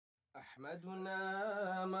أحمدنا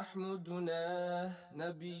محمودنا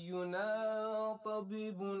نبينا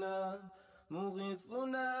طبيبنا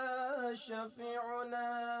مغيثنا شفيعنا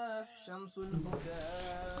شمس الهدى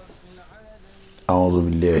في العالم. أعوذ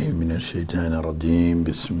بالله من الشيطان الرجيم.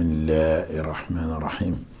 بسم الله الرحمن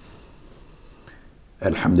الرحيم.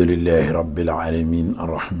 الحمد لله رب العالمين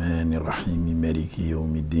الرحمن الرحيم مالك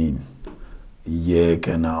يوم الدين. إياك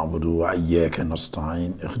نعبد وإياك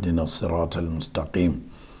نستعين اهدنا الصراط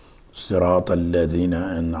المستقيم صراط الذين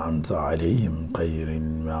أنعمت عليهم غير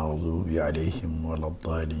المغضوب عليهم ولا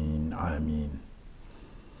الضالين آمين.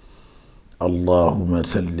 اللهم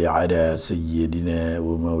صل على سيدنا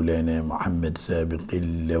ومولانا محمد سابق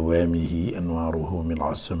اللوامه أنواره من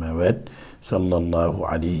السماوات صلى الله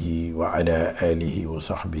عليه وعلى آله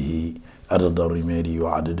وصحبه عدد الرمال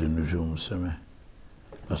وعدد النجوم السماء.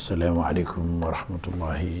 السلام عليكم ورحمة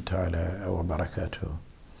الله تعالى وبركاته.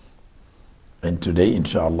 And today,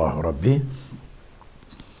 inshallah Rabbi,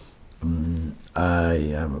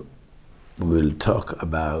 I will talk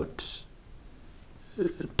about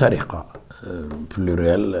Tariqa,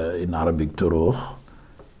 plural in Arabic Turuq,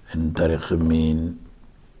 and Tariqa mean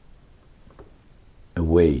a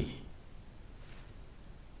way,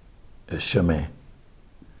 a chemin,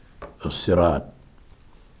 a sirat,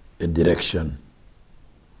 a direction.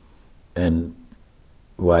 And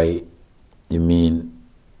why you mean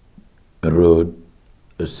a road,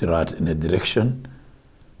 a sirat in a direction?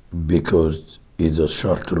 Because it's a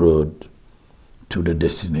short road to the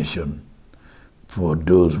destination for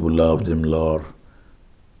those who love them, Lord,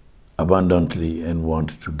 abundantly and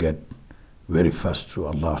want to get very fast to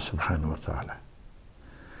Allah subhanahu wa ta'ala.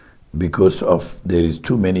 Because of there is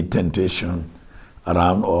too many temptation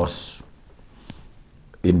around us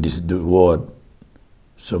in this world,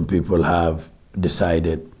 some people have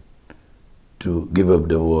decided to give up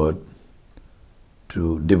the world,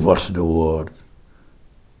 to divorce the world,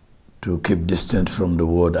 to keep distance from the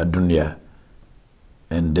world, adunya,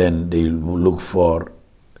 and then they look for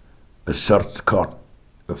a shortcut,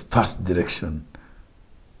 a fast direction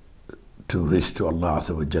to reach to Allah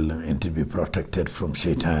Azza wa Jalla and to be protected from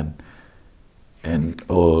shaitan and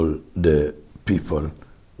all the people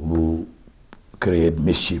who create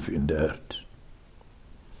mischief in the earth.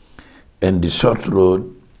 And the short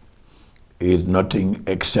road is nothing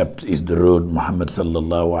except is the road Muhammad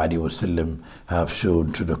sallallahu alaihi wasallam have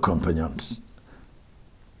shown to the companions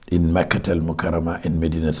in Makkah al-Mukarramah and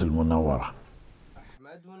Medina al-Munawwara.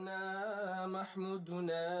 أحمدنا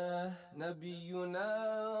محمودنا نبينا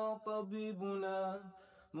طبيبنا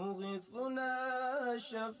مغيثنا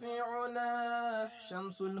شفيعنا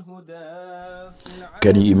شمس الهدى في العالم.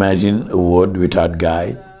 Can you imagine a world without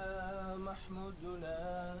guide?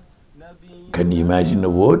 Can you imagine a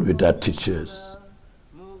world without teachers?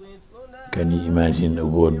 Can you imagine a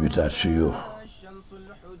world without shuyukh?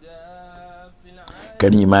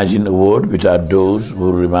 Can you imagine a world without those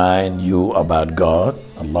who remind you about God,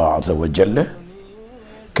 Allah Azza wa Jalla?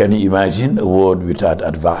 Can you imagine a world without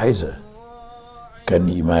advisor? Can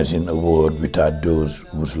you imagine a world without those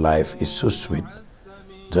whose life is so sweet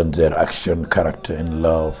that their action, character, and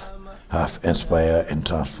love have inspired and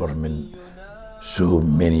transformed so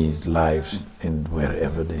many lives and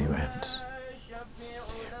wherever they went?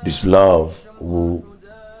 This love,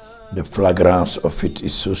 the fragrance of it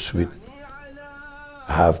is so sweet,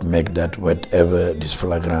 have made that whatever this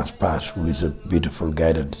fragrance pass with a beautiful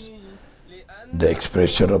guidance, the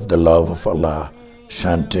expression of the love of Allah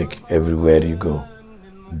shall take everywhere you go.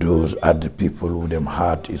 Those are the people who their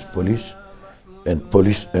heart is polished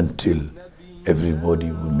until everybody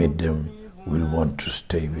who meet them will want to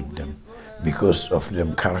stay with them. Because of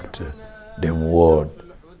them character, them word,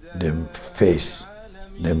 them face,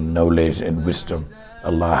 them knowledge and wisdom,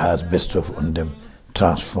 Allah has bestowed on them,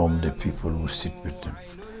 transform the people who sit with them.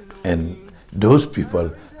 And those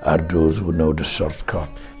people are those who know the shortcut,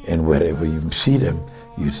 and wherever you see them,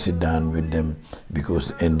 you sit down with them,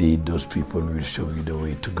 because indeed those people will show you the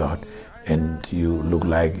way to God, and you look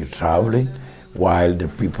like you're traveling, while the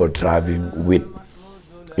people traveling with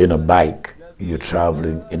in a bike, you're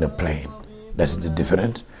traveling in a plane. That's the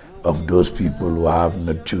difference of those people who have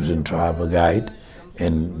not chosen to have a guide,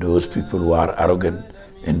 and those people who are arrogant,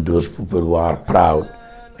 and those people who are proud,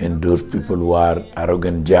 and those people who are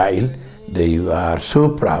arrogant jahil. They are so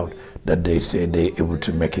proud that they say they're able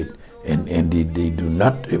to make it, and indeed they do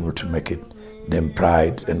not able to make it. Then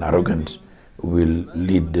pride and arrogance will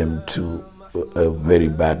lead them to a very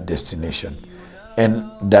bad destination.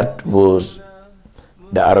 And that was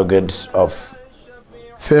the arrogance of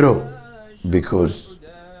Pharaoh, because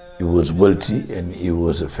he was wealthy and he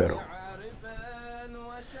was a pharaoh.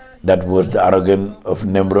 That was the arrogance of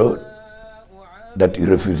Nimrod, that he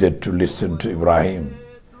refused to listen to Ibrahim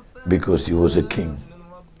because he was a king.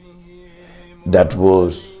 That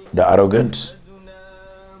was the arrogance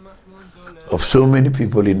of so many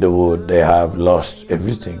people in the world. They have lost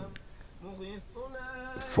everything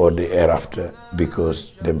for the hereafter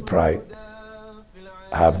because them pride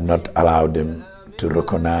have not allowed them to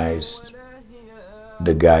recognize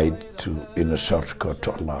the guide to in a shortcut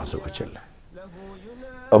to Allah Azza wa Jalla.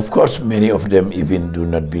 Of course, many of them even do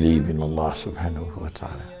not believe in Allah subhanahu wa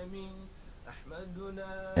ta'ala.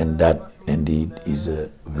 And that indeed is a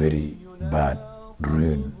very bad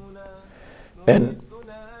ruin. And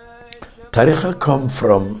Tariqa comes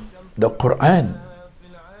from the Quran.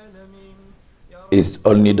 It's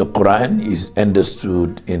only the Quran is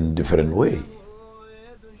understood in different way.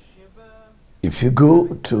 If you go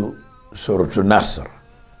to Surah An-Nasr,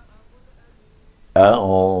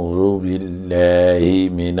 أعوذ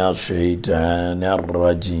بالله من الشيطان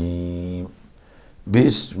الرجيم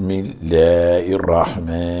بسم الله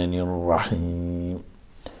الرحمن الرحيم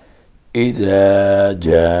إذا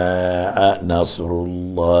جاء نصر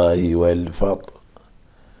الله والفتح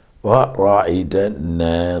ورأيت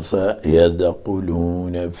الناس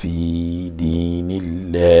يدخلون في دين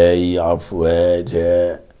الله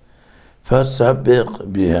أفواجا فسبح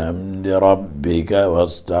بحمد ربك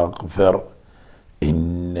واستغفر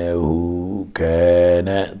إنه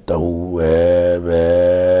كان توابا.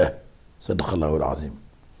 صدق الله العظيم.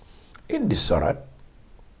 In this surah,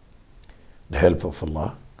 the help of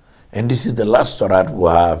Allah, and this is the last surah who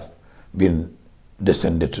have been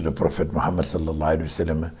descended to the Prophet Muhammad sallallahu alaihi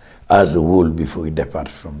wasallam as a wool before he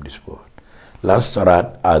departs from this world. Last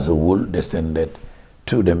surah as a wool descended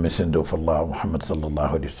to the Messenger of Allah Muhammad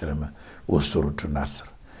sallallahu alaihi wasallam was Surah An-Nasr.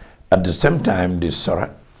 At the same time, this surah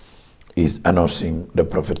is announcing the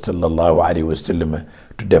Prophet sallallahu alaihi wasallam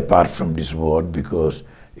to depart from this world because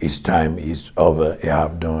his time is over. He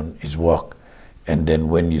have done his work. And then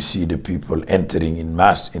when you see the people entering in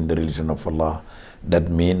mass in the religion of Allah, that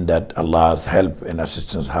means that Allah's help and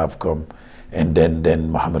assistance have come, and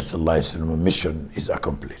then Muhammad sallallahu alaihi wasallam mission is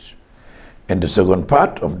accomplished. And the second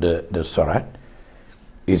part of the surah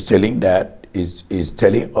is telling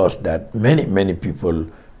us that many people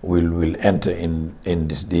will enter in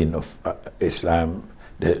this deen of Islam,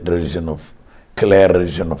 the religion of clear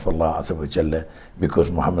religion of Allah Azza wa Jalla, because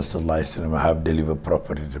Muhammad sallallahu alaihi wasallam have delivered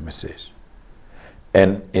properly the message.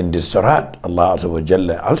 And in this surah, Allah Azza wa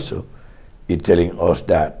Jalla also is telling us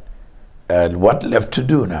that what left to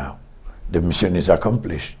do now? The mission is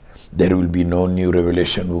accomplished. There will be no new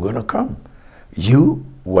revelation we're going to come.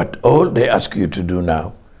 What all they ask you to do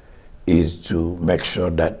now is to make sure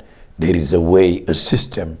that there is a way, a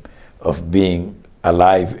system of being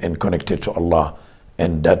alive and connected to Allah,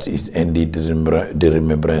 and that is indeed the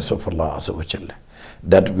remembrance of Allah Azza wa Jalla.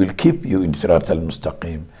 That will keep you in Sirat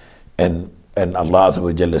al-Mustaqim. And Allah Azza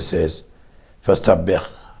wa Jalla says, فَاسْتَبِّخْ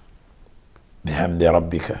بِحَمْدِ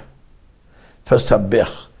رَبِّكَ.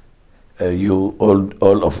 فَاسْتَبِّخْ. You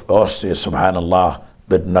all of us say Subhanallah,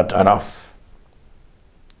 but not enough.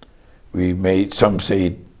 Some say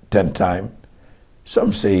it 10 times,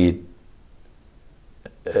 some say it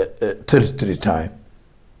 33 times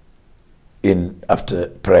after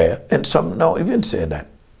prayer, and some don't even say that.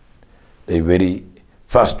 They're very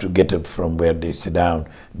fast to get up from where they sit down.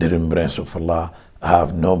 The remembrance of Allah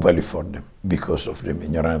have no value for them because of them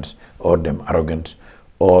ignorance or them arrogance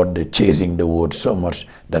or the chasing the word so much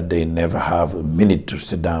that they never have a minute to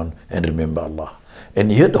sit down and remember Allah.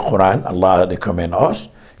 And here the Quran, Allah they command us.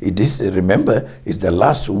 Remember, is the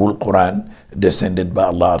last whole Quran descended by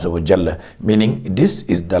Allah Azza wa Jalla, meaning this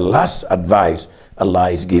is the last advice Allah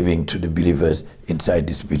is giving to the believers inside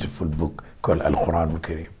this beautiful book called Al-Quran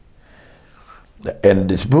Al-Kareem. And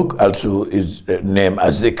this book also is named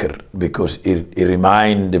as Zikr because it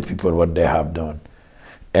reminds the people what they have done.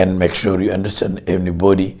 And make sure you understand,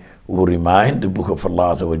 anybody who remind the book of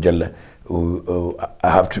Allah Azza wa Jalla who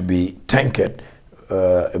have to be thanked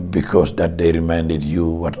because that they reminded you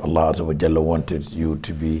what Allah Azza wa Jalla wanted you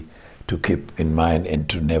to keep in mind and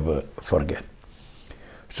to never forget.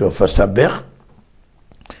 So fasabbih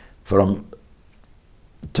from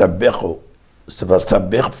tabbihu,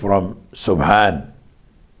 fasabbih from subhan.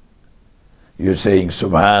 You're saying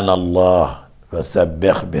Subhanallah,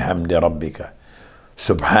 fasabbih bihamdi rabbika.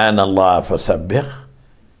 Subhanallah, fasabbih.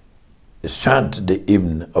 Chant the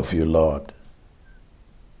hymn of your Lord.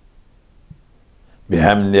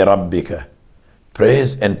 Bihamdi rabbika.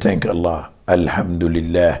 Praise and thank Allah.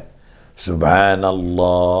 Alhamdulillah.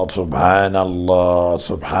 Subhanallah, Subhanallah,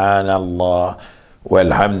 Subhanallah.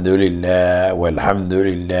 Walhamdulillah,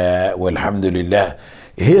 walhamdulillah, walhamdulillah.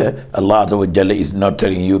 Here, Allah Azza wa Jalla is not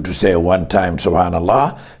telling you to say one time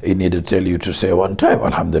Subhanallah. He need to tell you to say one time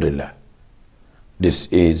Alhamdulillah. This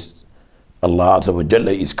is, Allah Azza wa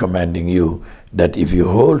Jalla is commanding you that if you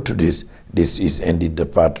hold to this, this is indeed the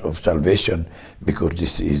part of salvation, because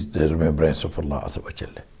this is the remembrance of Allah Azza wa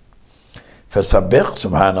Jalla. فَسَبِّحْ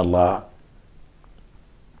Subhanallah.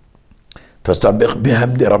 فَسَبِّحْ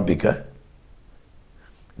بِحَمْدِ رَبِّكَ.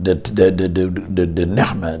 The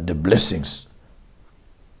ni'mah, the blessings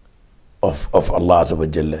of Allah Azza wa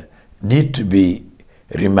Jalla need to be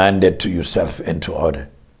reminded to yourself and to order.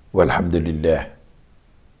 Walhamdulillah.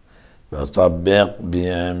 فَصَبِّقْ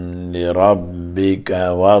بِحَمْدِ رَبِّكَ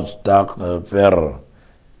وَاسْتَغْفِرْ.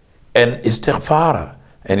 And istighfar.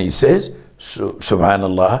 And he says,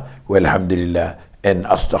 Subhanallah, walhamdulillah, and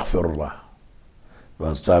astaghfirullah.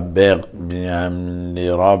 فَصَبِّقْ بِحَمْدِ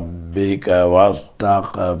رَبِّكَ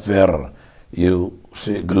وَاسْتَغْفِرْ. You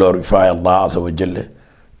glorify Allah Azza wa Jalla.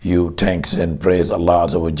 You thanks and praise Allah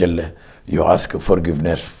Azza wa Jalla. You ask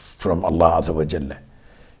forgiveness from Allah Azza wa Jalla.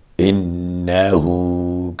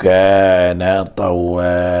 إِنَّهُ كَانَ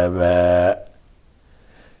طَوَّابًا.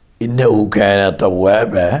 إِنَّهُ كَانَ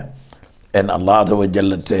طَوَّابًا. And Allah Azza wa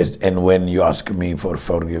Jalla says, and when you ask me for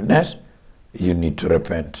forgiveness, you need to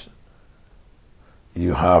repent.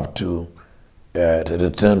 You have to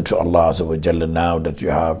return to Allah Azza wa Jalla now that you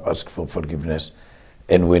have asked for forgiveness.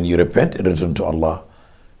 And when you repent and return to Allah,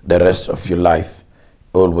 the rest of your life,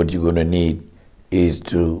 all what you're going to need is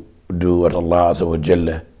to do what Allah Azza wa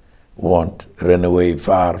Jalla want, run away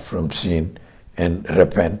far from sin and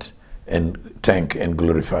repent and thank and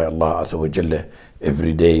glorify Allah Azza wa Jalla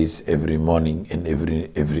every day, every morning and every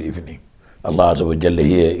evening. Allah Azza wa Jalla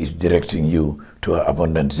here is directing you to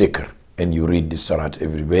abundant zikr, and you read this salat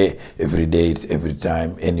every day, every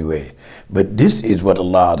time, anyway. But this is what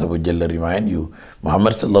Allah Azza wa Jalla remind you.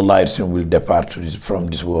 Muhammad sallallahu alaihi wasallam will depart from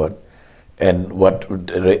this world, and what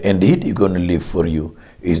indeed is going to live for you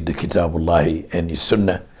is the Kitabullahi and his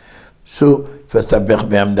Sunnah. So, فَسَبِّحْ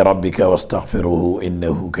بِحَمْدِ رَبِّكَ وَاسْتَغْفِرُهُ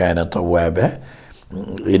إِنَّهُ كَانَ تَوَّابًا.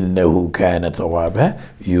 إِنَّهُ كَانَ تَوَّابًا.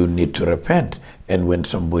 You need to repent. And when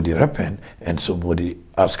somebody repent and somebody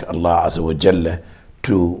ask Allah Azza wa Jalla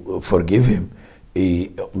to forgive him,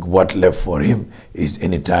 what left for him is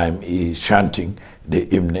anytime he chanting the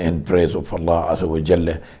hymn and praise of Allah Azza wa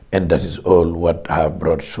Jalla, and that is all what have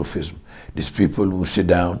brought Sufism. These people who sit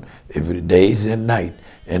down every day and night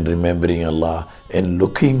and remembering Allah and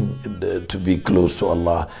looking to be close to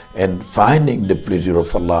Allah and finding the pleasure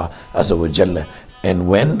of Allah Azza wa Jalla. And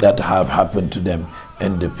when that have happened to them,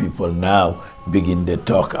 and the people now begin to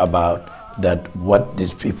talk about that what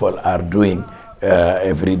these people are doing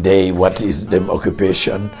every day, what is their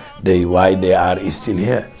occupation, why they are still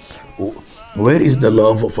here. Where is the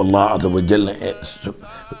love of Allah Azza wa Jalla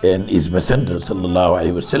and His Messenger sallallahu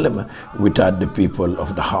alaihi wasallam without the people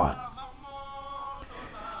of the heart?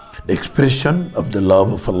 The expression of the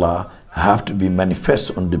love of Allah have to be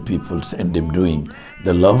manifest on the peoples and them doing.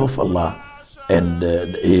 The love of Allah and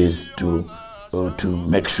is to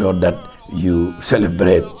make sure that you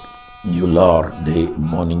celebrate your Lord day,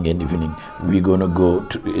 morning and evening. We're going to go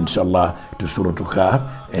to, inshallah, to Surah Al-Kahf,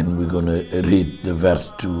 and we're going to read the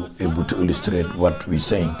verse to able to illustrate what we're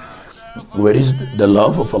saying. Where is the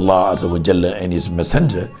love of Allah Azza wa Jalla and His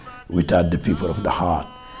Messenger without the people of the heart?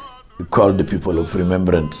 Call the people of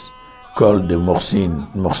remembrance, call the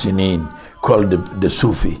Muhsinin, call the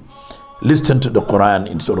Sufi. Listen to the Quran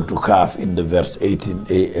in Surah Al-Kahf in the verse 18,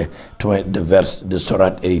 the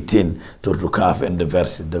Surah 18, Surah Al-Kahf, and the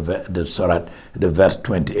verse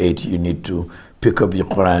 28. You need to pick up your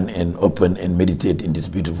Quran and open and meditate in this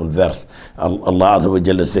beautiful verse. Allah Azza wa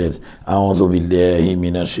Jalla says, "A'udhu billahi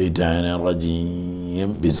minash shaitanir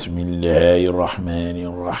rajim. Bismillahir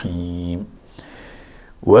rahmanir rahim.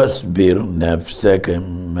 واصبر نفسك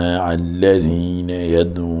مع الذين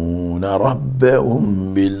يدعون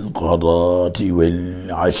ربهم بالغداة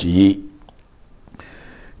والعشي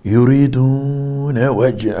يريدون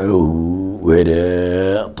وجهه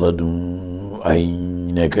ولا تدع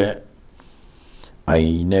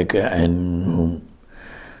عينك عنهم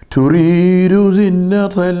تريد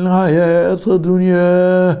زينة الحياة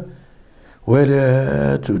الدنيا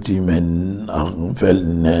ولا تطع من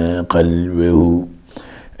أغفلنا قلبه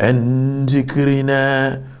عن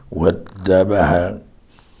ذكرنا واتبع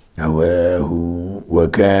هواه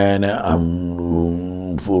وكان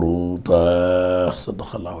أمره فرطا.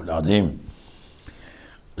 صدق الله العظيم.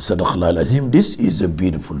 صدق الله العظيم. This is a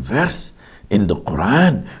beautiful verse in the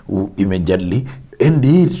Quran, who immediately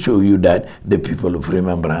indeed show you that the people of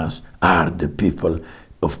remembrance are the people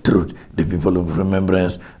of truth. The people of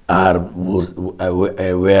remembrance are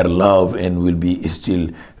where love and will be still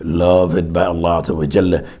loved by Allah Azza wa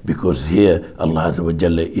Jalla, because here Allah Azza wa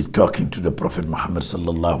Jalla is talking to the Prophet Muhammad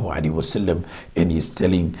sallallahu alaihi wasallam, and he's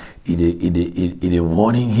telling,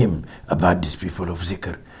 warning him about these people of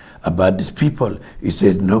zikr. About these people, he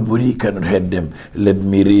says nobody cannot hurt them. Let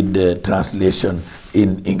me read the translation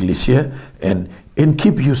in English here. And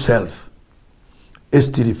keep yourself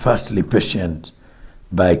steadfastly patient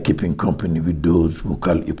by keeping company with those who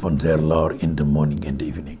call upon their Lord in the morning and the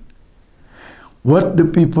evening. What the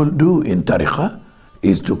people do in Tariqa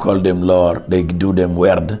is to call them Lord. They do them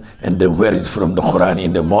werd, and the werd is from the Quran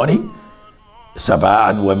in the morning,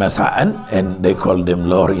 saba'an wa masa'an, and they call them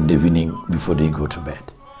Lord in the evening before they go to bed.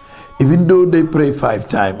 Even though they pray 5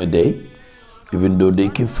 times a day, even though they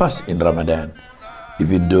keep fast in Ramadan,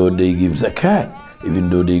 even though they give zakat, even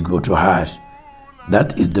though they go to Hajj,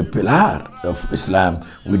 that is the pillar of Islam.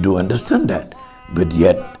 We do understand that. But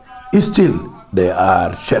yet, still, they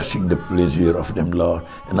are searching the pleasure of them, Lord.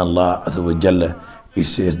 And Allah Azza wa Jalla, He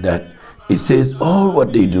says that, He says all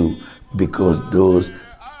what they do, because those,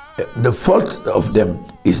 the fault of them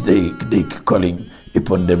is they calling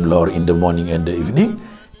upon them, Lord, in the morning and the evening,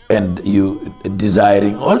 and you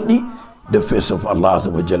desiring only the face of Allah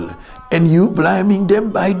Azza wa Jalla. And you blaming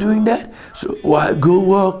them by doing that? So why go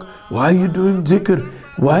walk? Why are you doing zikr?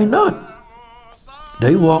 Why not?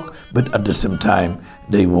 They walk, but at the same time,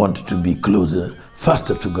 they want to be closer,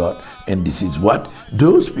 faster to God. And this is what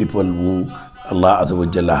those people who Allah Azza wa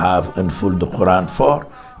Jalla have unfolded the Quran for,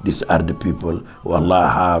 these are the people who Allah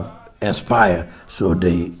have inspired. So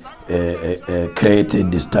they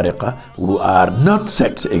created this Tariqa, who are not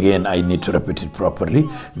sects. Again, I need to repeat it properly.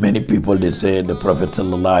 Many people, they say, the Prophet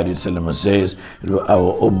ﷺ says,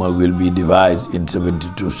 our Ummah will be divided in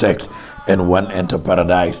 72 sects, and one enter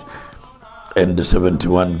paradise, and the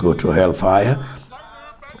 71 go to hellfire.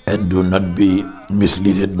 And do not be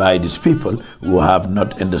misled by these people who have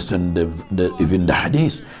not understood even the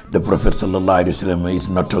hadith. The Prophet ﷺ is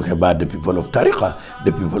not talking about the people of Tariqa.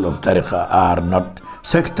 The people of Tariqa are not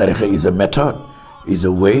sects. Tariqa is a method, is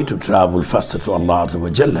a way to travel faster to Allah Azza wa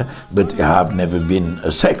Jalla, but it have never been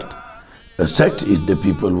a sect. A sect is the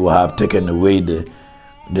people who have taken away the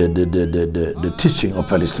teaching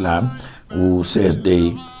of Islam, who says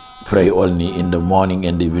they pray only in the morning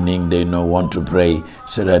and the evening. They don't want to pray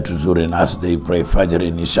Salatul Zuhr and as they pray Fajr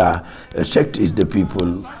and Isha. A sect is the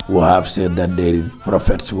people who have said that there is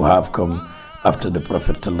prophets who have come after the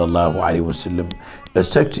Prophet sallallahu alaihi wasallam. A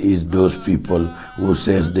sect is those people who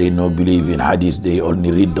says they no believe in hadith, they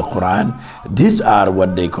only read the Quran. These are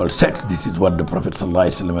what they call sects. This is what the Prophet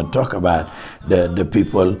sallallahu alaihi wasallam talk about. The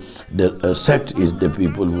people, the sect is the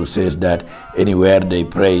people who says that anywhere they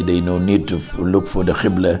pray, they no need to look for the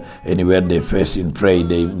Qibla. Anywhere they face in pray,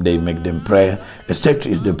 they make them pray. A sect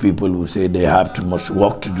is the people who say they have too much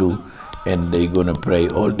work to do, and they gonna pray,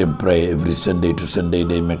 all them pray every Sunday to Sunday,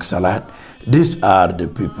 they make salat. These are the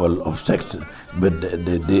people of sects, but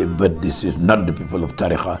this is not the people of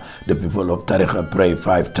Tariqa. The people of Tariqa pray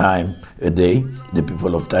 5 times a day. The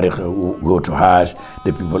people of Tariqa go to Hajj.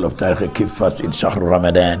 The people of Tariqa keep fast in Shahr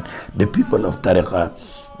Ramadan. The people of Tariqa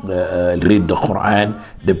read the Quran.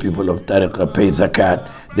 The people of Tariqa pay zakat.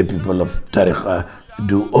 The people of Tariqa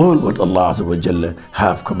do all what Allah Azza wa Jalla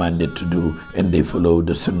have commanded to do, and they follow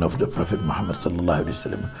the sunnah of the Prophet Muhammad sallallahu alaihi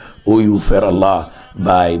wasallam. Oh, you fear Allah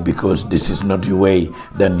because this is not your way,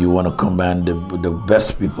 then you want to command the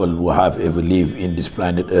best people who have ever lived in this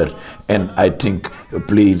planet Earth. And I think,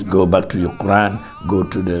 please go back to your Quran, go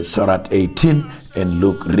to the Surah 18 and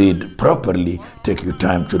read properly. Take your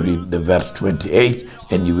time to read the verse 28,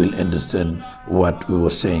 and you will understand what we were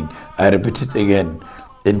saying. I repeat it again.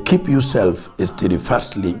 And keep yourself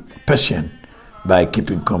steadfastly patient by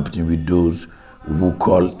keeping company with those who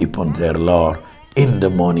call upon their Lord in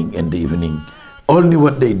the morning and the evening. Only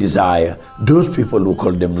what they desire, those people who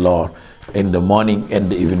call them Lord in the morning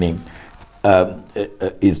and the evening,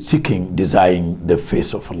 is seeking, desiring the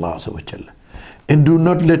face of Allah Azza wa Jalla. And do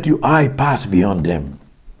not let your eye pass beyond them.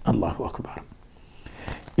 Allahu Akbar.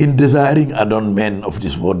 In desiring adornment of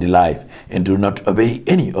this worldly life, and do not obey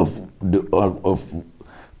any of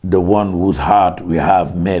the one whose heart we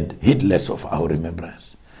have made heedless of our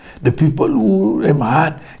remembrance. The people whose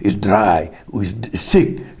heart is dry, who is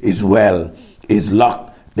sick, is well, is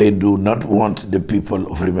locked, they do not want the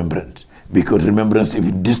people of remembrance. Because remembrance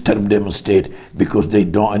even disturb them state, because they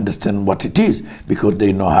don't understand what it is, because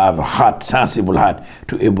they don't have a heart, sensible heart,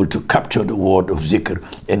 to able to capture the word of zikr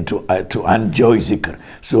and to enjoy zikr.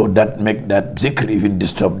 So that make that zikr even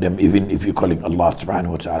disturb them, even if you're calling Allah subhanahu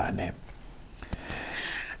wa ta'ala name.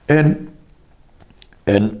 And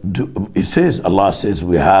And it says, Allah says,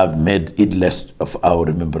 we have made it less of our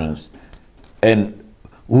remembrance. And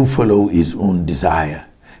who follow his own desire,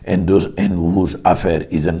 and whose affair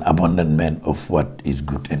is an abandonment of what is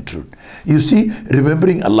good and true. You see,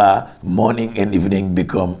 remembering Allah morning and evening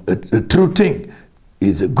become a true thing.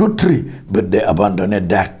 It's a good tree, but they abandoned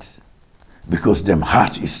that because them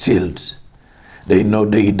heart is sealed. They know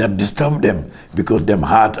that disturb them because them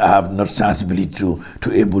heart have not sensibility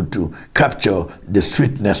to able to capture the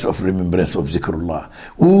sweetness of remembrance of zikrullah.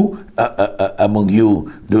 Who among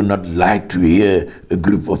you do not like to hear a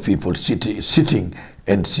group of people sitting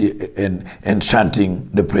and chanting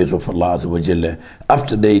the praise of Allah Azza wa Jalla?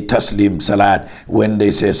 After they taslim salat, when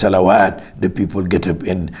they say salawat, the people get up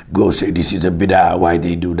and go say this is a bid'ah. Why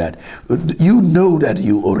they do that? You know that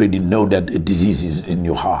you already know that a disease is in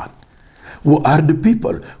your heart. Who are the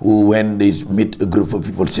people who, when they meet a group of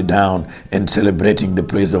people, sit down and celebrating the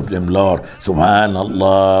praise of them, Lord,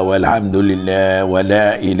 Subhanallah, walhamdulillah, wa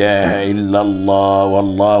la ilaha illallah,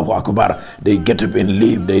 wallahu akbar. They get up and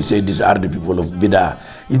leave. They say these are the people of bid'ah.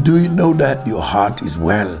 Do you know that your heart is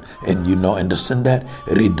well and you know, understand that?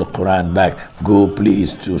 Read the Quran back. Go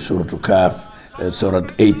please to Surah Al-Kahf, Surah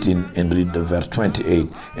 18, and read the verse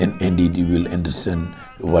 28, and indeed you will understand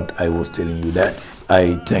what I was telling you that.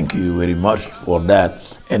 I thank you very much for that,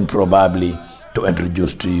 and probably to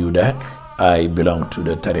introduce to you that I belong to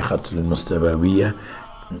the Tariqa al-Mustawawiyya,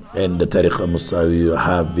 and the Tariqa al-Mustawawiyya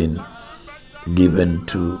have been given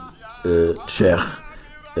to a sheikh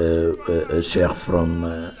from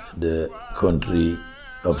the country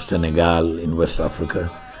of Senegal in West Africa.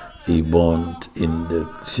 He born in the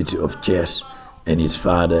city of Thiès, and his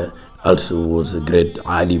father also was a great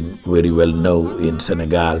alim, very well known in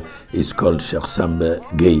Senegal. He's called Sheikh Samba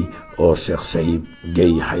Gueye or Sheikh Sahib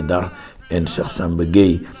Gueye Haidar. And Sheikh Samba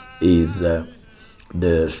Gueye is the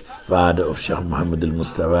father of Sheikh Muhammad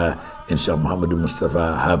al-Mustafa. And Sheikh Muhammad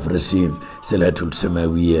al-Mustafa have received Salatul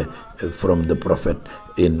Samawiyya from the Prophet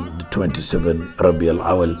in the 27 Rabi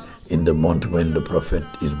al-Awal, in the month when the Prophet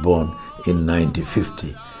is born in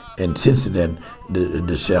 1950. And since then,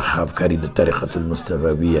 the Sheikh have carried the Tariqa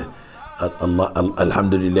al-Mustawawiyya.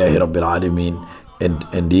 Alhamdulillah Rabbil Alameen. And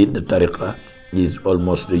indeed the Tariqa is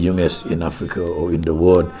almost the youngest in Africa or in the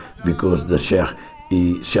world, because the Sheikh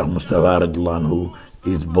Mustafa Radlan, who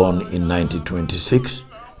is born in 1926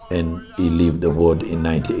 and he left the world in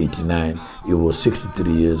 1989. He was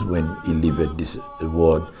 63 years when he left this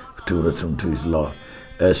world to return to his Lord.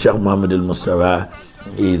 Sheikh Muhammad al-Mustafa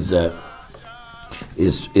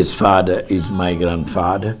his father is my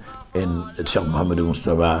grandfather, and Sheikh Muhammad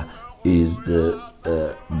al-Mustafa is the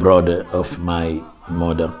brother of my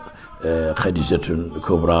mother, Khadijatul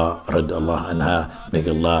Kubra radallahu anha. May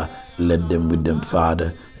Allah let them with them,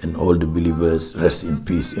 Father, and all the believers rest in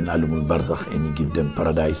peace in Alamul Barzakh, and give them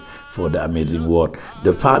paradise for the amazing word.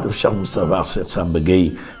 The father of Sheikh Mustafa, Sheikh Samba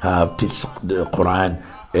Gueye, have teach the Quran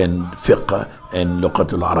and fiqh and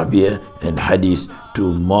luqatul Arabiya and hadith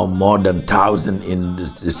to more than 1,000 in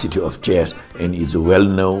the city of Thiès, and is a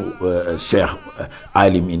well-known Sheikh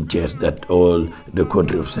Alim in Thiès that all the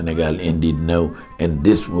country of Senegal indeed know. And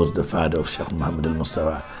this was the father of Sheikh Muhammad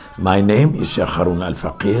al-Mustafa. My name is Sheikh Harun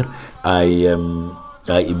Faye.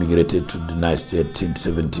 I immigrated to the United States in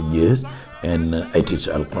 17 years, and I teach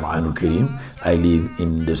Al-Quran al-Karim. I live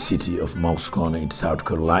in the city of Mounts Corner in South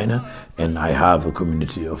Carolina, and I have a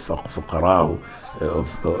community of fuqara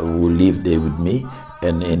who live there with me.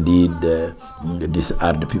 And indeed, these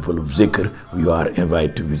are the people of Zikr. You are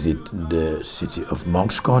invited to visit the city of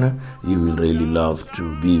Mounts Corner. You will really love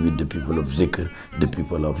to be with the people of Zikr, the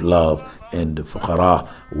people of love, and the fuqara,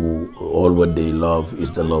 who all what they love is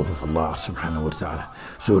the love of Allah subhanahu wa ta'ala.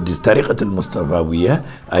 So this Tariqat al-Mustawawiyya,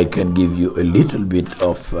 I can give you a little bit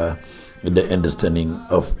of the understanding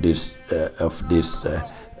of this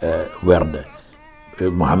word.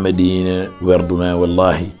 Muhammadin warduna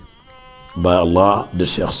wallahi. By Allah, the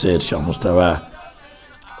Sheikh said, Sheikh Mustafa,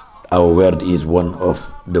 our word is one of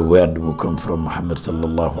the word who come from Muhammad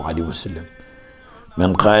sallallahu alaihi wasallam.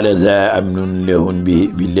 Man qala za amnun lahun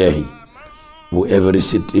billahi. Whoever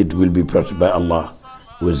is it will be protected by Allah.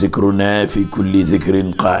 Wa zikruna fi kulli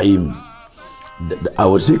zikrin qa'im.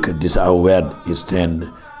 Our zikr, this our word, is stand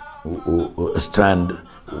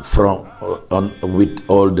from with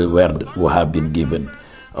all the word who have been given.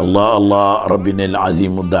 Allah, Allah, Rabbina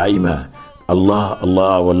al-Azim al-Da'ima. Allah,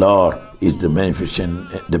 Allah, our Lord, is the beneficent,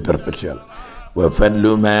 the perpetual. وَفَضْلُ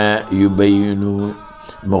مَا يُبَيِّنُ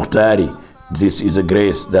مُخْتَارِ. This is a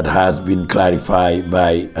grace that has been clarified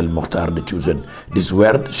by Al-Mukhtar, the chosen. This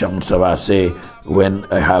word, Sheikh Mustafa say, when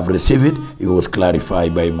I have received it, it was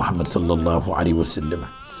clarified by Muhammad sallallahu alaihi wasallam.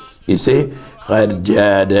 He say, قَدْ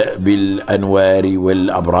جَادَ بِالْأَنْوَارِ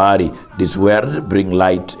وَالْأَبْرَارِ. This word bring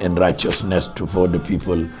light and righteousness for the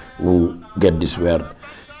people who get this word.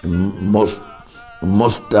 مُسْتَقْرِضًا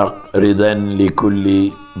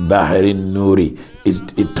لِكُلِّ بَحْرٍ نُورِ.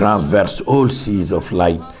 It transverses all seas of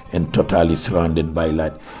light and totally surrounded by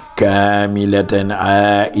light. كَامِلَةً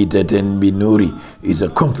عَائِدَةً بِنُورِ is a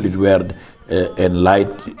complete word. And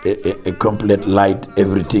light, a complete light,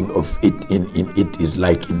 everything of it in it is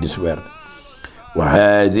like in this word.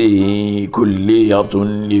 وَهَذِهِ كُلِّيَةٌ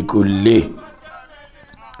لِكُلِّهِ.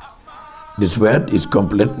 This word is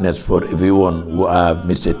completeness for everyone who have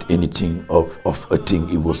missed anything of a thing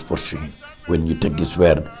he was pursuing. When you take this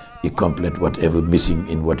word, it complete whatever missing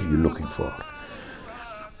in what you're looking for.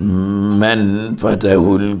 Man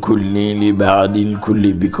fatahul kulli li ba'dil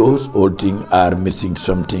kulli, because all things are missing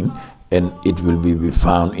something, and it will be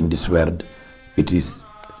found in this word. It is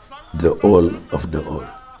the all of the all.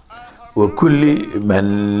 Wa kulli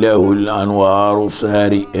man lahul anwaru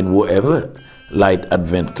sari, and whoever light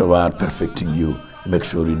advent toward perfecting you, make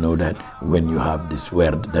sure you know that when you have this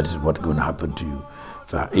word, that is what's going to happen to you.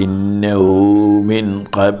 فَإِنَّهُ مِنْ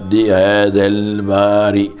قَبْدِ هَذَا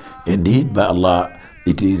الْبَارِ. Indeed, by Allah,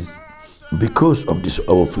 it is because of this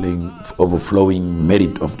overflowing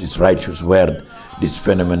merit of this righteous word, this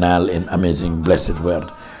phenomenal and amazing blessed word.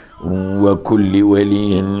 وَكُلِّ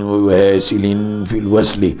وَلِيٍّ وَوَاسِلٍ فِي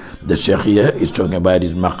الْوَصْلِ. The Shaykh here is talking about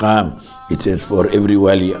his maqam. It says for every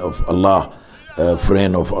wali of Allah,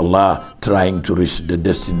 friend of Allah, trying to reach the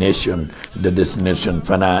destination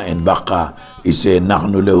fana and baqa. He says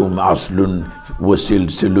نَحْنُ لَهُمْ عَصْلٌ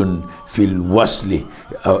وَسِلْسِلٌ fil wasli.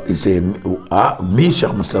 He say, me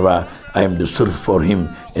Sheikh Mustafa, I am the source for him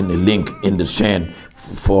and the link in the chain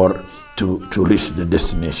to reach the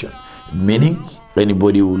destination. Meaning,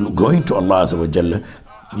 anybody who going to Allah Azza wa Jalla,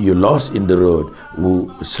 you lost in the road,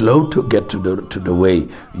 who slow to get to the way,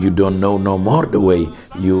 you don't know no more the way,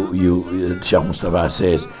 you Sheikh Mustafa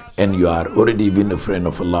says, and you are already been a friend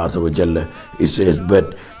of Allah Azza wa Jalla. He says,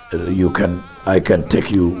 but I can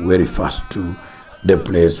take you very fast to the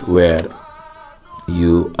place where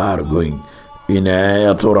you are going.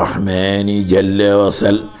 Inayatu Rahmani Jalla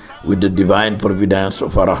Wasal, with the divine providence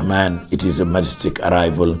of Ar-Rahman. It is a majestic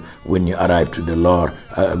arrival when you arrive to the Lord,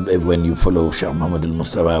 when you follow Shaykh Muhammad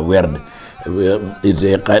al-Mustafa word.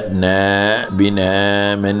 Izaqadna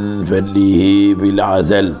bina man fadlihi bil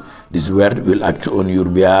azal. This word will act on your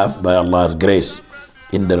behalf by Allah's grace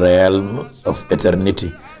in the realm of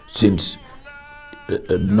eternity, since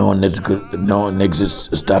no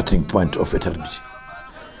exists starting point of eternity.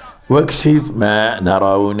 وَاكْشِفْ مَا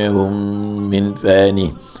نَرَوْنَهُمْ مِنْ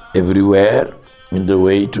فَانِي. Everywhere in the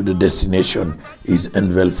way to the destination is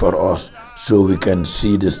unveiled for us, so we can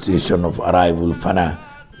see the station of arrival fana.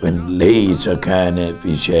 When لَيْسَ كَانَ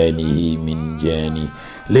فِي شَانِهِ مِنْ جَانِي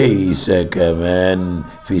لَيْسَ كَمَنْ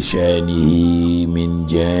فِي شَانِهِ مِنْ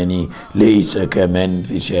جَانِي لَيْسَ كَمَنْ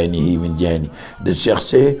فِي شَانِهِ مِنْ جَانِي. The Sheikh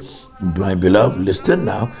say, my beloved, listen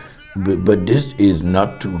now, but this is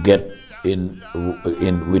not to get in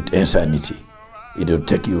with insanity. It will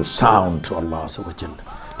take you sound to Allah Subhanahu wa Ta'ala.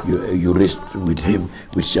 You rest with him,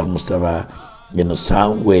 with Sheikh Mustafa, in a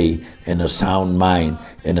sound way, in a sound mind,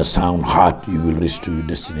 in a sound heart, you will reach to your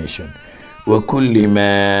destination. وَكُلِّ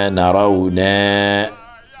مَا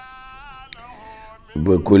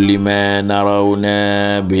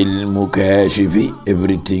نَرَوْنَا بِالْمُكَاشِفِ.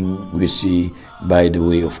 Everything we see by the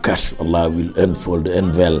way of kashf, Allah will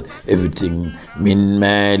unveil everything. Min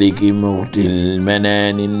maliki mu'til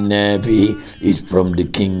mananin nafi, is from the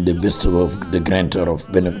king, the bestower of the grantor of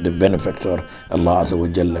the benefactor, Allah Azza wa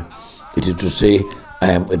Jalla. It is to say,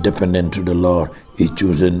 I am a dependent to the Lord. He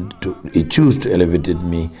choose to elevate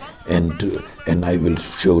me, and I will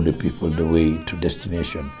show the people the way to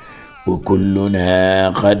destination.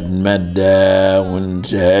 وَكُلُّنَا قَدْ مَدَّا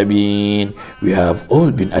مُنْسَابِينَ. We have all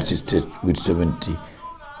been assisted with 70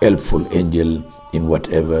 helpful angels in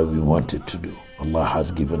whatever we wanted to do. Allah has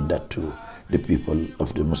given that to the people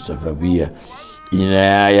of the Mustafawiyya.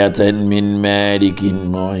 إِنَايَةً مِّن مَالِكٍ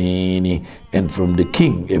مُعِينٍ. And from the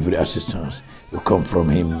king, every assistance will come from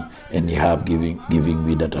him, and he have giving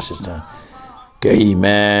me that assistance.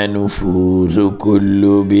 كَيْمَا نُفُوزُ كُلُّ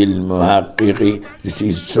بِالْمُحَقِّقِ. This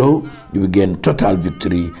is so you gain total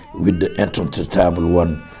victory with the incontestable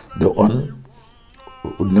one, the one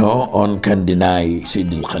no one can deny.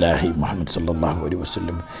 Sayyid al-Khalahi Muhammad sallallahu alaihi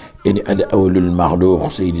wasallam. Any other awlul maghluq,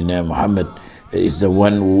 Sayyidina Muhammad is the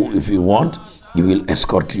one who, if you want, he will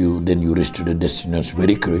escort you, then you reach to the destination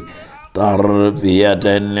very quickly. طَرْفِيَةً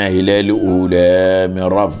إِلَى الْأُولَى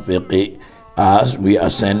مِرَفِّقِ. As we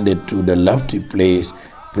ascended to the lofty place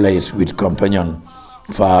with companion,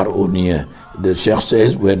 far or near. The Sheikh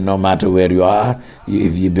says, no matter where you are,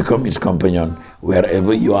 if you become his companion,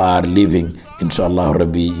 wherever you are living, inshallah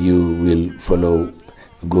Rabbi, you will follow,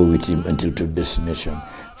 go with him until to destination.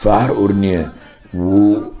 Far or near,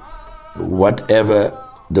 whatever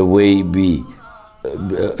the way be,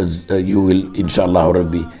 you will, inshallah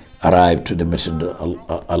Rabbi, arrive to the messenger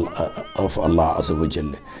of Allah Azza wa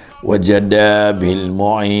Jalla. وَجَدَّا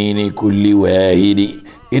بِالْمُعِينِ كُلِّ وَاهِدِ.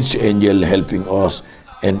 Each angel helping us,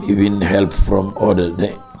 and even help from other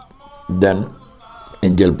than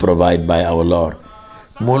angel provide by our Lord.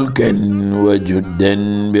 مُلْكًا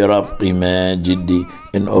وَجُدًّا بِرَفْقِ مَاجِدِ.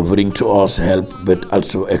 And offering to us help, but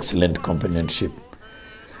also excellent companionship.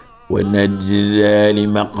 وَنَجْزَى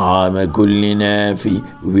لِمَقَامَ كُلِّ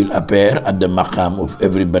نَافِي. We will appear at the maqam of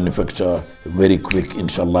every benefactor very quick,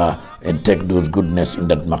 inshallah, and take those goodness in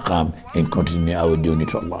that maqam and continue our journey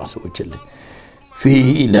to Allah Azza wa Jalla.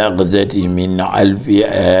 فِي لَغْزَةِ مِنْ عَلْفِ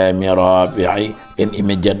آمِ رَافِعِ. And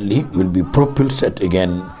immediately will be propulsed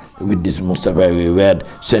again with this Mustafa word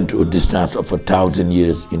sent to a distance of 1,000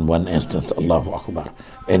 years in one instance. Allahu Akbar.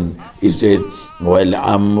 And it says,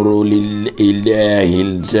 وَالْأَمْرُ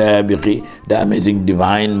لِلْإِلَهِ الْسَابِقِ. The amazing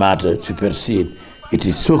divine matter supersede. It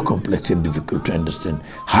is so complex and difficult to understand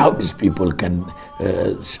how these people can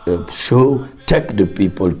take the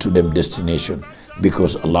people to their destination,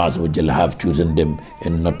 because Allah Azza wa Jalla have chosen them,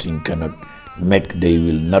 and nothing cannot make, they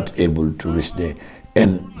will not able to reach there.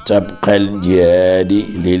 And تبقى الجهاد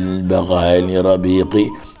للبغال ربيقي.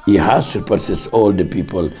 He has surpasses all the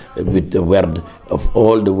people with the word of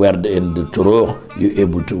all the word and the turuq. You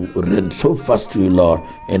able to run so fast to your Lord,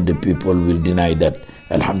 and the people will deny that.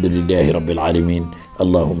 Alhamdulillahi Rabbil Alameen.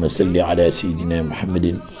 Allahumma salli ala Sayyidina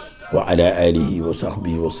Muhammadin وعلى آله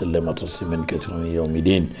وصحبه وسلم تسليما كثيرا يوم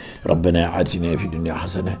الدين. ربنا آتنا في الدنيا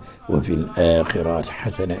حسنة وفي الآخرة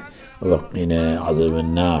حسنة وقنا عذاب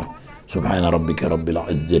النار. سبحان ربك رب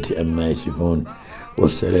العزة أما يصفون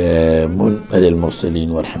والسلام على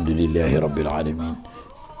المرسلين والحمد لله رب العالمين.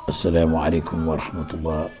 السلام عليكم ورحمة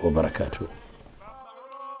الله وبركاته.